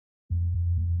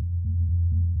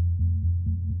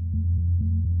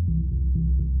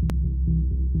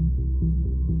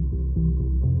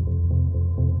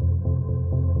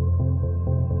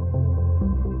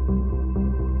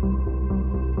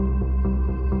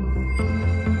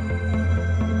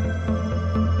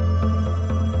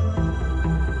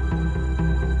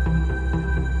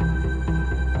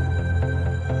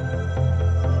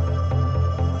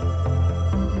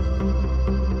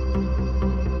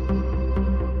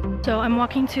So I'm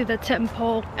walking to the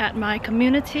temple at my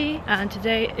community, and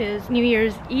today is New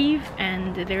Year's Eve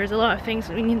and there's a lot of things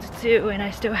we need to do, and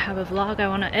I still have a vlog I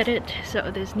want to edit,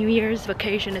 so this New Year's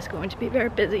vacation is going to be very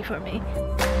busy for me.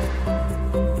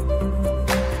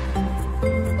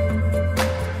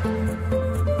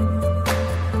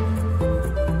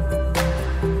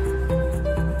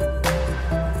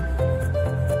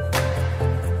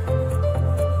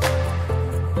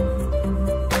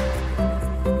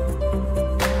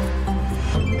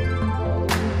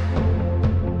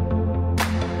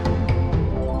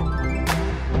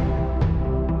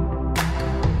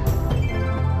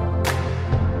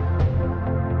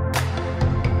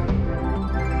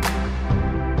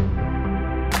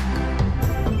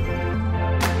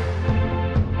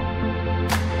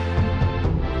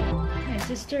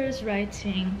 Sister's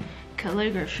writing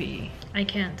calligraphy. I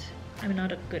can't. I'm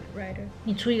not a good writer.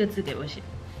 你出一个字给我写。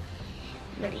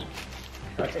那里，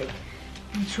到这里。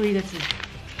你出一个字。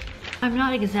I'm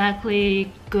not exactly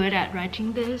good at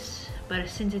writing this, but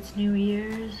since it's New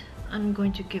Year's, I'm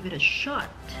going to give it a shot.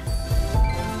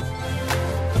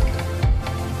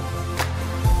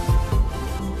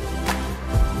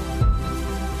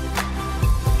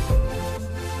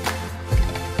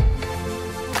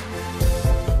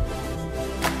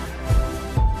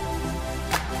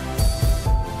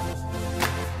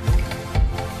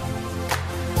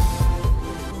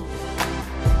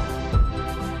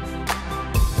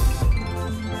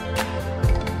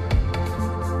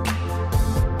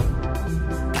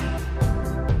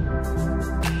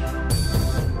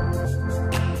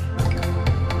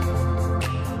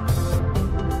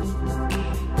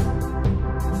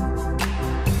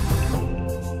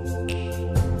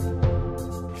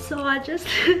 I just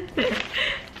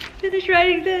finished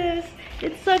writing this.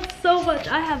 It sucks so much.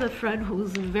 I have a friend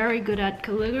who's very good at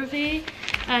calligraphy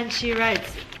and she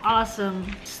writes awesome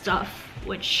stuff,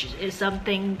 which is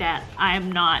something that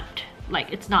I'm not,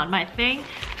 like, it's not my thing.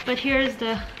 But here's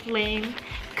the lame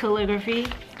calligraphy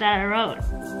that I wrote.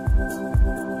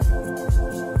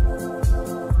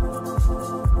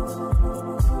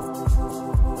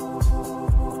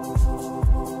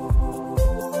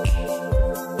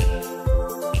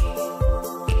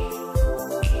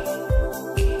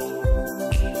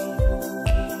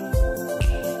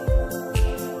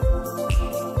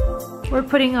 We're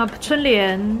putting up 春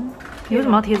联。你为什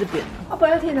么要贴这边呢？啊，不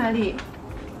然要贴哪里？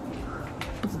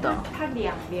不知道。它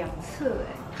两侧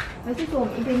哎，还是说我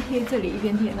们一边贴这里，一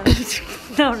边贴那里？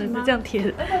哪有人是这样贴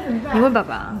的？你问爸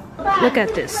爸。Look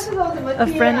at this. A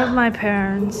friend of my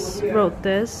parents wrote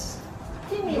this.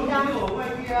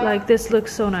 Like this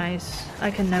looks so nice. I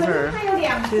can never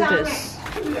do this.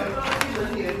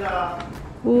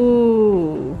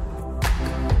 Ooh.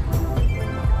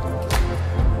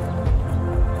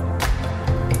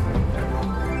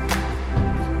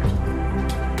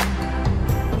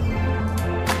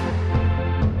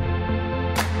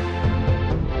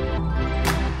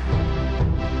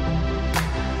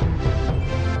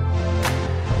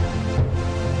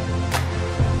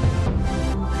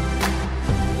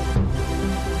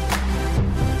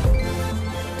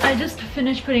 I just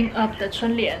finished putting up the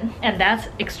春联, and that's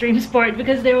extreme sport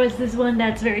because there was this one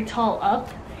that's very tall up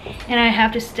and I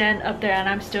have to stand up there and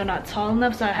I'm still not tall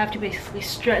enough, so I have to basically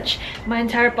stretch my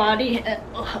entire body and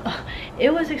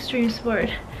it was extreme sport.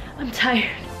 I'm tired.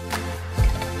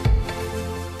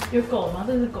 有狗吗？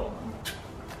这是狗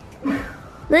吗？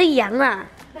那是羊啊。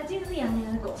那这个是羊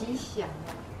还是狗？吉祥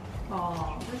啊。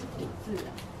哦，这是古字啊。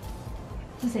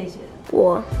是谁写的？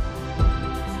我。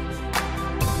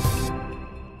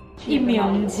一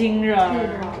鸣惊人。好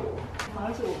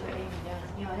像是我跟 Amy 这样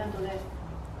子，你好像都在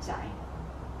宅。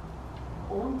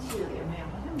我忘记了有没有？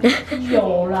好像没有。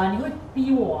有啦，你会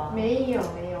逼我啊？没有，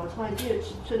我从来记得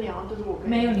春联好像都是我跟。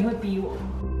没有，你会逼我。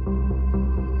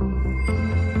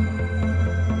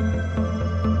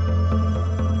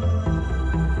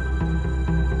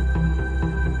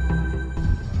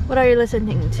What are you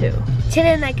listening to?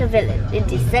 Chilling Like a Villain in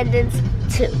Descendants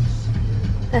 2.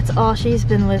 That's all she's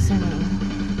been listening.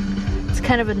 It's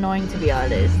kind of annoying, to be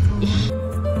honest.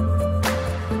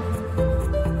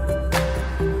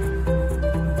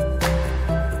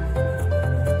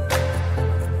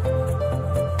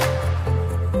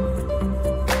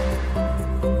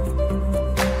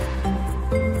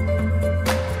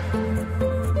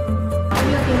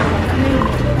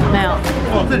 No.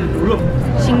 哦，这里不用。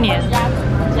新年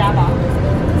加吧。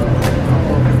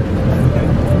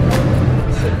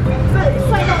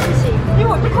帅到不行，因为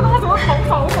我就看到他怎么狂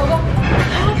跑，我想说，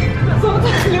怎么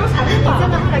这流长发？真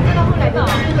的，后来的，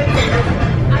就会整个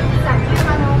阿姨仔，因为他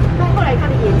后来他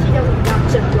的演技叫什么叫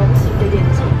整容型的演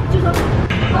技，就说。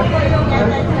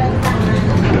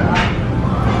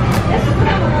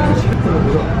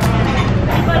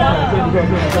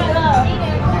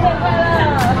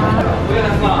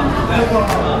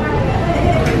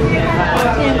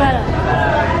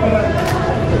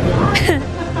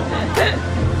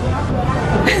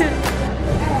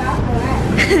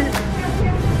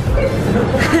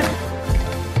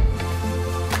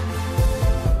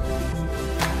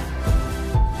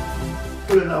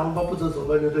不能拿红包不择手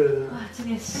段就对了。哇，今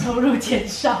年收入减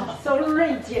少，收入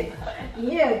锐减，营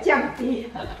业额降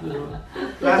低，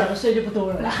要缴的税就不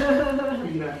多了啦。新新年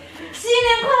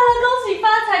快乐，恭喜发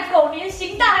财，狗年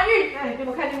行大运！哎，你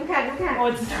们看，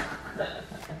我知道。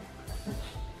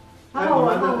好，我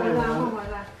完了，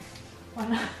完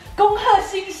了，恭贺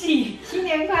新喜，新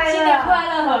年快乐，新年快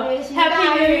乐 ，Happy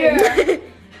New Year！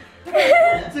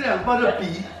 这两包就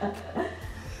比。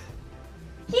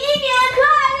新年快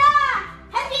乐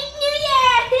 ，Happy New Year！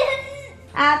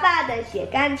 阿爸的血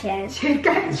干钱，血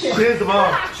干钱，血什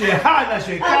么？血汗啊，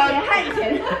血干。血汗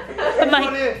钱。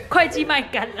会计卖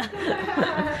干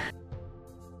了。